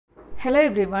Hello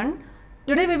everyone.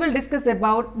 Today we will discuss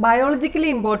about biologically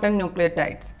important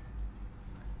nucleotides.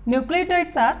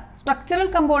 Nucleotides are structural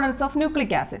components of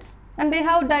nucleic acids and they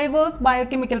have diverse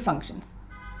biochemical functions.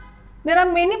 There are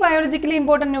many biologically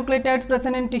important nucleotides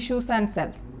present in tissues and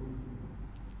cells.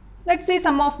 Let's see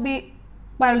some of the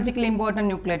biologically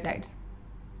important nucleotides.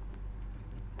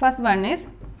 First one is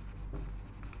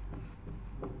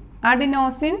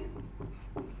Adenosine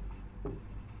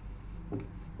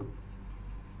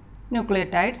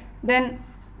Nucleotides, then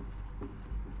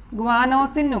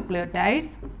Guanosine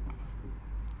Nucleotides,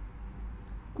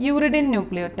 Uridine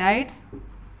Nucleotides,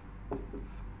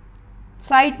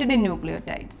 Cytidine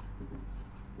Nucleotides.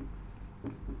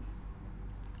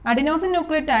 Adenosine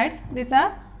Nucleotides, these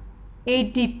are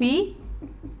ATP,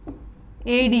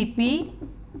 ADP,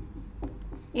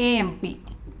 AMP.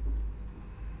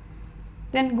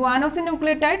 Then Guanosine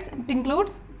Nucleotides, it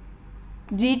includes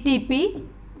GTP,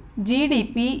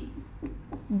 GDP,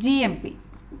 GMP.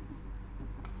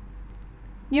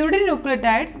 Uridine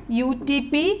Nucleotides,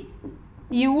 UTP,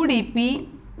 UDP,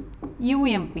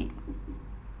 UMP.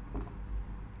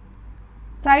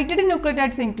 Cytidine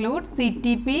Nucleotides include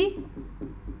CTP,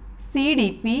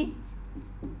 CDP,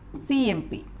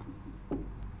 CMP.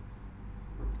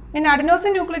 In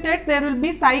Adenosine Nucleotides, there will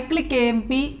be Cyclic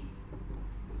AMP,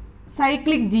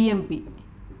 Cyclic GMP.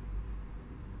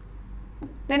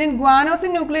 Then in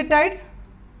Guanosine Nucleotides,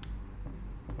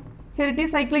 here it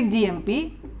is Cyclic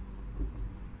GMP.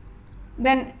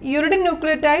 Then Uridine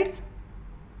Nucleotides,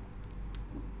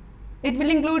 it will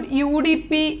include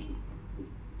UDP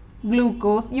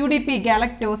glucose, UDP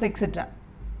galactose, etc.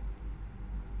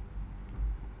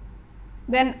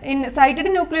 Then in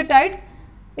Cytidine Nucleotides,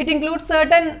 it includes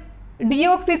certain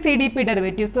deoxy-CDP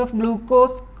derivatives of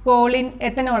glucose, choline,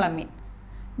 ethanolamine.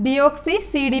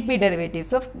 Deoxy-CDP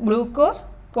derivatives of glucose,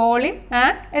 choline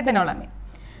and ethanolamine.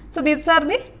 So these are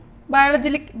the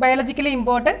biologically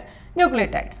important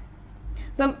nucleotides.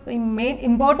 So main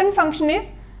important function is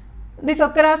this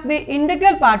occur as the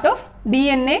integral part of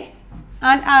DNA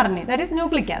and RNA, that is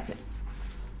nucleic acids.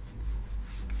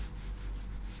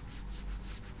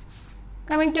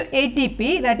 Coming to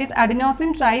ATP, that is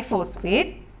adenosine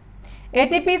triphosphate.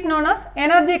 ATP is known as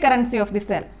energy currency of the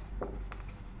cell.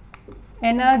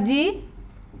 Energy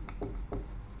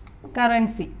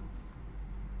currency.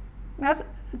 It has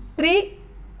three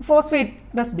phosphate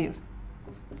residues.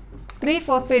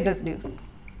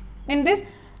 In this,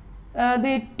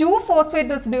 the two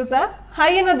phosphate residues are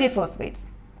high energy phosphates.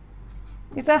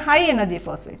 These are high energy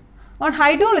phosphates. On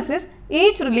hydrolysis,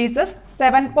 each releases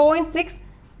 7.6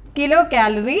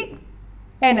 kilocalorie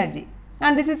energy,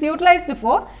 and this is utilized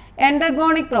for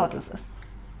endergonic processes.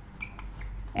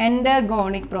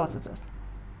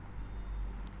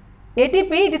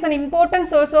 ATP, it is an important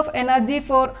source of energy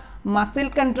for muscle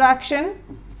contraction,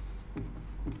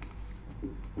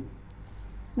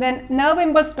 then nerve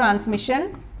impulse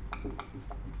transmission,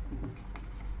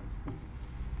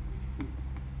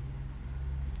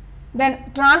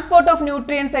 then transport of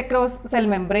nutrients across cell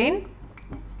membrane,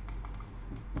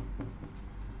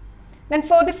 then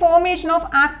for the formation of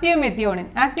active methionine.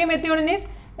 Active methionine is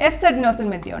S-adenosyl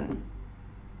methionine.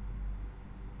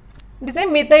 It is a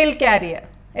methyl carrier.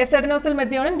 S-adenosyl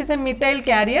methionine, it is a methyl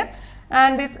carrier,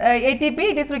 and this ATP,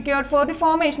 it is required for the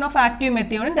formation of active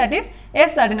methionine, that is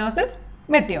S-adenosyl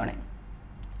methionine.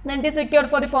 Then it is required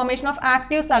for the formation of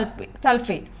active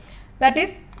sulfate, that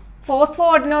is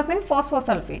phosphoadenosine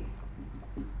phosphosulfate.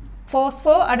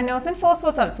 Phosphoadenosine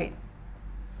phosphosulfate.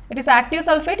 It is active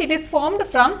sulfate, it is formed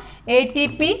from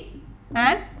ATP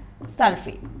and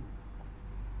sulfate.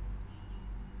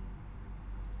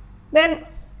 Then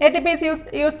ATP is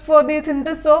used for the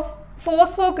synthesis of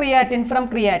phosphocreatine from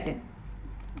creatine.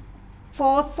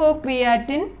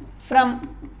 Phosphocreatine from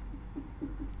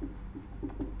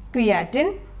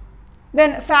creatine.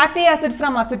 Then fatty acid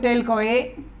from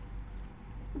acetyl-CoA.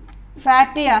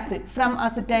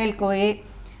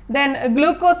 Then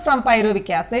glucose from pyruvic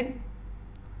acid.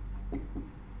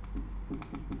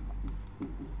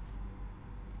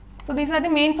 So these are the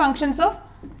main functions of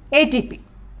ATP.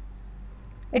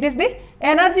 It is the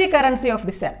energy currency of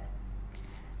the cell.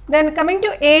 Then coming to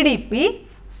ADP,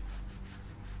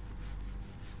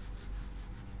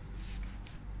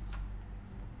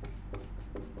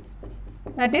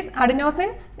 that is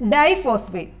adenosine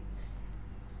diphosphate.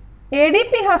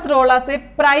 ADP has role as a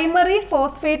primary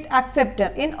phosphate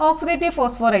acceptor in oxidative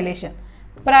phosphorylation.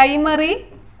 Primary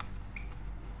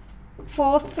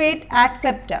phosphate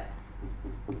acceptor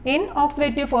in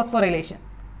oxidative phosphorylation.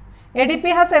 ADP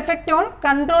has effect on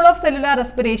control of cellular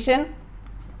respiration,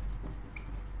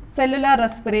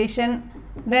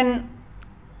 then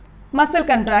muscle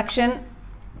contraction,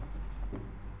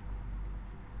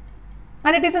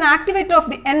 and it is an activator of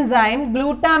the enzyme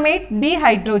glutamate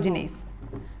dehydrogenase.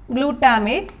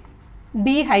 Glutamate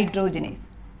dehydrogenase.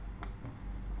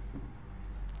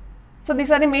 So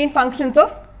these are the main functions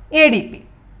of ADP.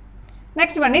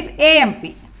 Next one is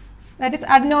AMP, that is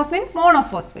adenosine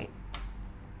monophosphate.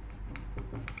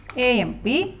 AMP.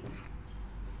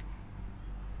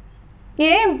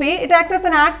 AMP, it acts as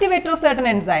an activator of certain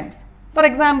enzymes. For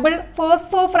example,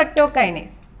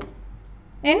 phosphofructokinase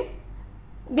in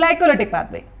glycolytic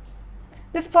pathway.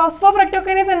 This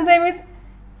phosphofructokinase enzyme is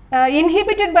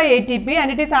inhibited by ATP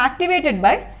and it is activated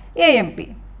by AMP.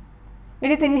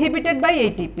 It is inhibited by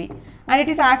ATP and it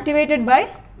is activated by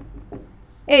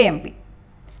AMP.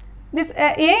 This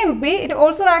AMP, it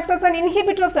also acts as an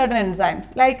inhibitor of certain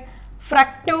enzymes like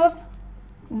fructose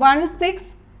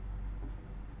 1,6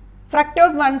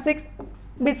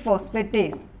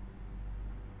 bisphosphatase.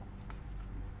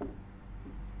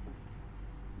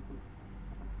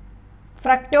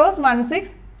 Fructose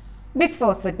 1,6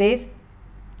 bisphosphatase,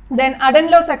 then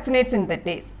adenylosuccinate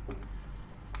synthetase.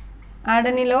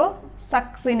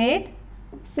 Adenylosuccinate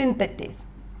synthetase.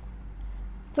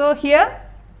 So here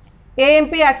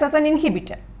AMP acts as an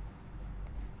inhibitor.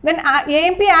 Then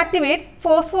AMP activates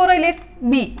phosphorylase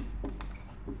B.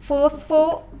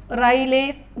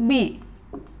 Phosphorylase B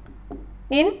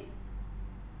in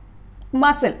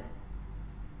muscle,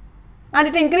 and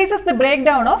it increases the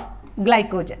breakdown of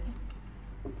glycogen.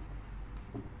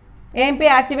 AMP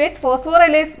activates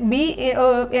phosphorylase B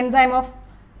enzyme of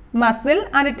muscle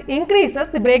and it increases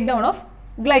the breakdown of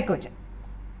glycogen.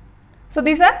 So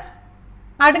these are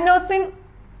adenosine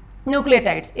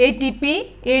nucleotides,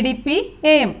 ATP, ADP,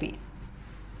 AMP.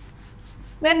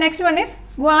 Then next one is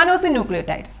guanosine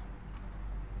nucleotides.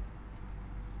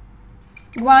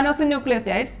 Guanosine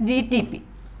nucleotides, GTP,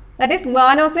 that is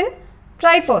guanosine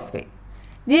triphosphate.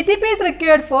 GTP is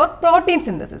required for protein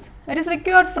synthesis. It is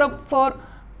required for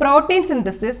protein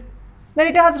synthesis. Then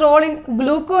it has role in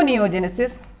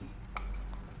gluconeogenesis,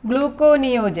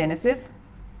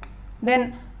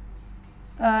 then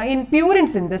in purine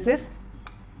synthesis,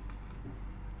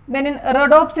 then in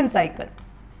rhodopsin cycle.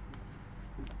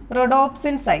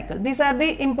 These are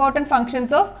the important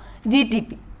functions of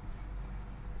GTP.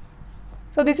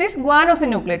 So this is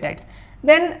guanosine nucleotides.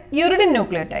 Then uridine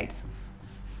nucleotides.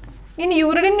 In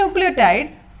uridine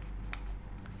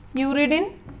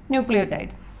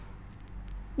nucleotides,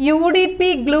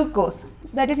 UDP glucose,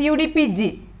 that is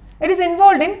UDPG, it is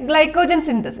involved in glycogen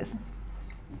synthesis.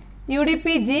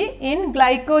 UDPG in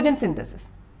glycogen synthesis.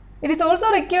 It is also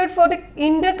required for the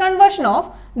interconversion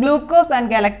of glucose and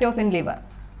galactose in liver.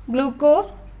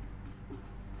 Glucose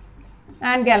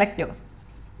and galactose.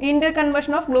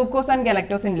 Interconversion of glucose and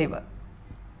galactose in liver.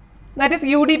 That is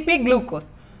UDP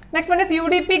glucose. Next one is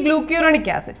UDP glucuronic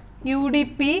acid.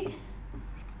 UDP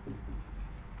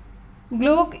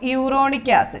glucuronic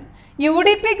acid.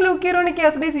 UDP glucuronic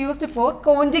acid is used for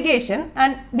conjugation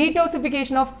and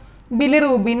detoxification of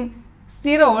bilirubin,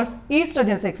 sterols,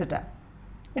 estrogens, etc.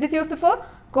 It is used for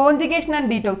conjugation and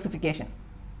detoxification.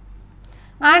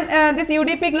 And this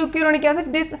UDP glucuronic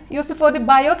acid is used for the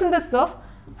biosynthesis of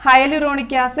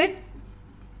hyaluronic acid,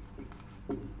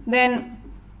 then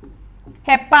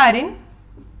heparin,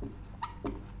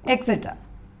 etc.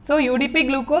 So UDP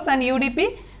glucose and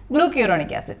UDP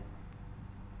glucuronic acid.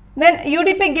 Then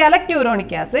UDP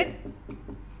galacturonic acid.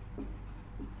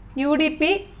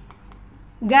 UDP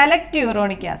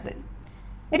galacturonic acid.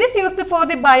 It is used for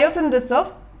the biosynthesis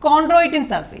of chondroitin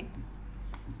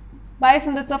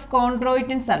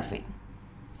sulfate.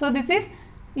 So this is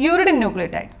uridine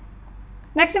nucleotides.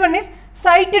 Next one is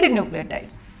cytidine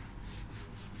nucleotides.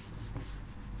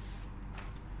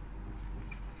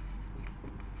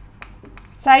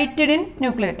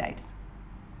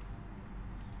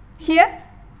 Here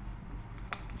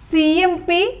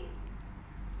CMP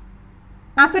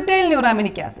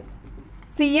acetylnuraminic acid.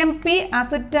 CMP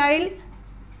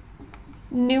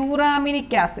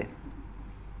acetylnuraminic acid.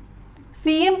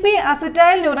 CMP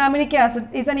acetylnuraminic acid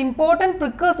is an important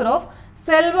precursor of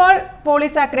cell wall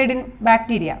polysaccharide in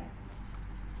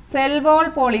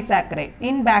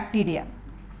bacteria.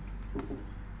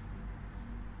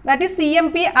 That is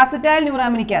CMP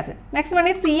acetylnuraminic acid. Next one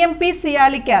is CMP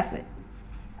sialic acid.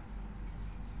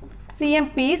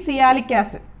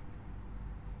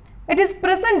 It is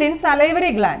present in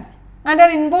salivary glands and are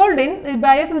involved in the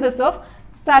biosynthesis of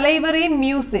salivary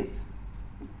mucin.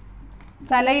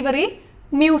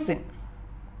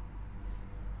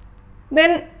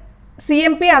 Then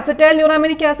CMP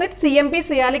acetylnuraminic acid, CMP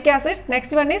sialic acid.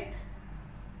 Next one is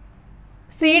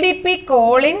CDP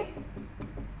choline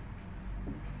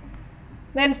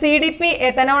then CDP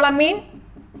ethanolamine,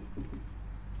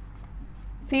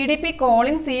 CDP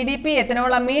choline, CDP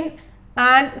ethanolamine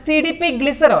and CDP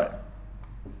glycerol.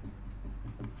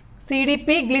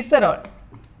 CDP glycerol.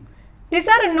 These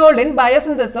are involved in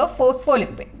biosynthesis of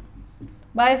phospholipid.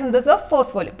 Biosynthesis of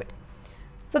phospholipid.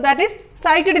 So that is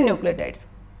cytidine nucleotides.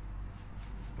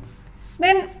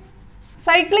 Then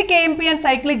cyclic AMP and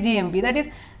cyclic GMP, that is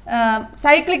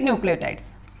cyclic nucleotides.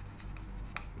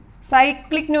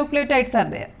 Cyclic nucleotides are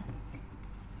there.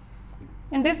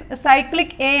 In this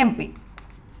cyclic AMP.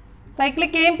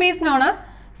 Cyclic AMP is known as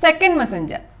second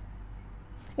messenger.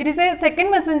 It is a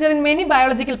second messenger in many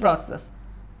biological processes.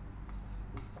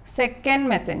 Second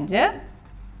messenger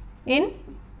in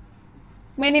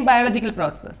many biological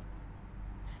processes.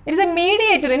 It is a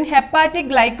mediator in hepatic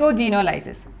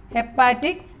glycogenolysis.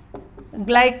 Hepatic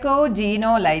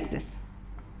glycogenolysis.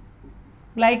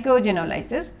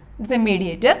 Glycogenolysis is a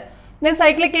mediator. Then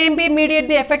cyclic AMP mediate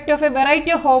the effect of a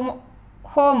variety of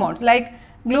hormones like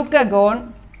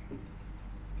glucagon,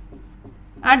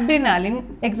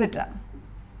 adrenaline, etc.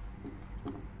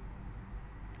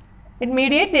 It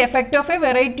mediates the effect of a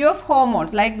variety of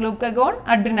hormones like glucagon,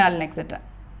 adrenaline, etc.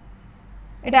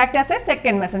 It acts as a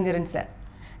second messenger in cell.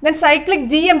 Then cyclic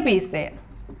GMP is there.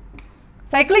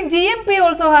 Cyclic GMP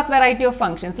also has variety of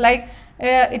functions like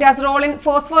it has role in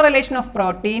phosphorylation of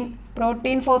protein,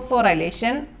 protein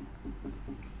phosphorylation,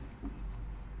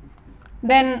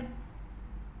 then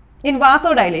in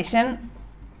vasodilation,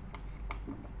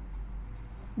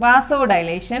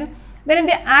 then in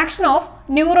the action of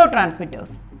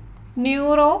neurotransmitters.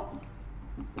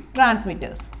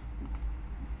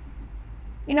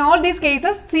 In all these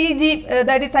cases,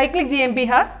 that is cyclic GMP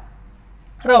has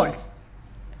roles.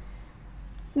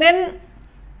 Then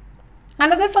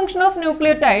another function of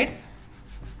nucleotides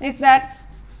is that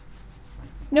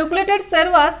nucleotides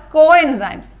serve as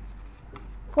coenzymes.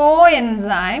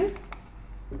 Coenzymes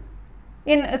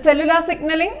in cellular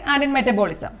signaling and in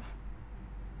metabolism.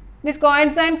 These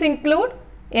coenzymes include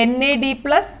NAD+,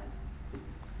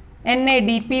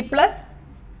 NADP+,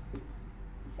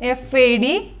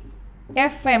 FAD,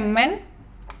 FMN,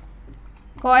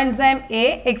 coenzyme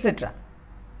A, etc.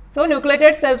 So,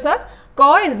 nucleotide serves as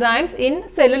coenzymes in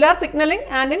cellular signaling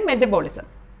and in metabolism.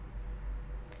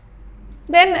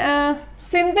 Then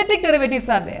synthetic derivatives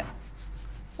are there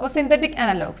or synthetic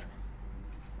analogues.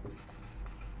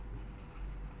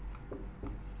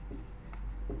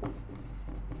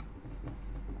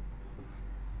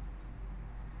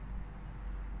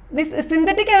 These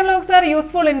synthetic analogues are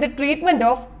useful in the treatment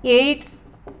of AIDS,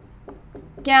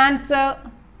 cancer,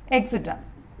 etc.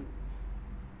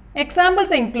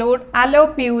 Examples include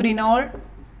allopurinol,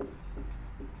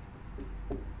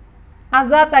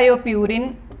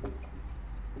 azathiopurin,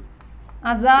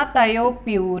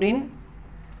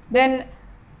 then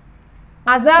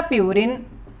azapurin,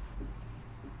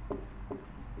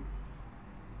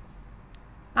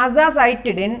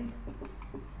 azacitidine,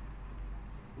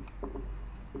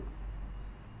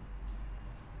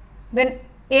 then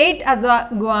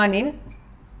 8-azaguanine,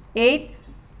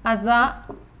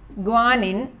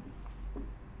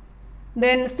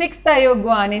 then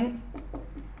 6-thioguanine,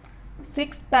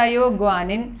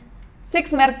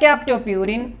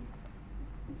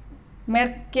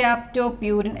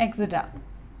 6-mercaptopurin, etc.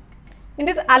 In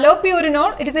this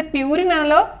allopurinol, it is a purine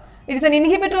analog. It is an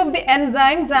inhibitor of the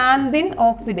enzyme xanthine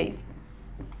oxidase.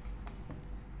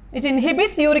 It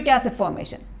inhibits uric acid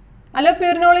formation.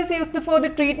 Allopurinol is used for the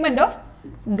treatment of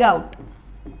gout.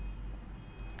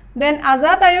 Then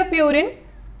azathiopurin,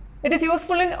 it is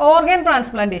useful in organ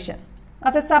transplantation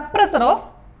as a suppressor of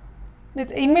this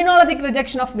immunologic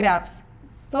rejection of grafts.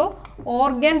 So,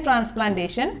 organ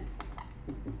transplantation,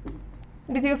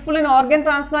 it is useful in organ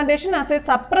transplantation as a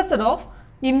suppressor of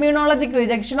immunologic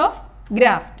rejection of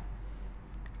graft.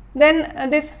 Then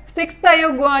this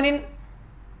 6-thioguanine,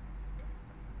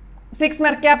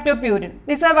 6-mercaptopurin,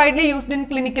 these are widely used in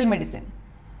clinical medicine.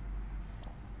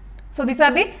 So, these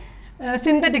are the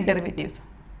synthetic derivatives.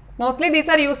 Mostly these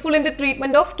are useful in the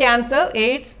treatment of cancer,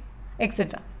 AIDS,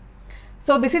 etc.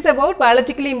 So, this is about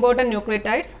biologically important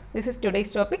nucleotides. This is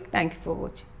today's topic. Thank you for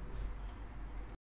watching.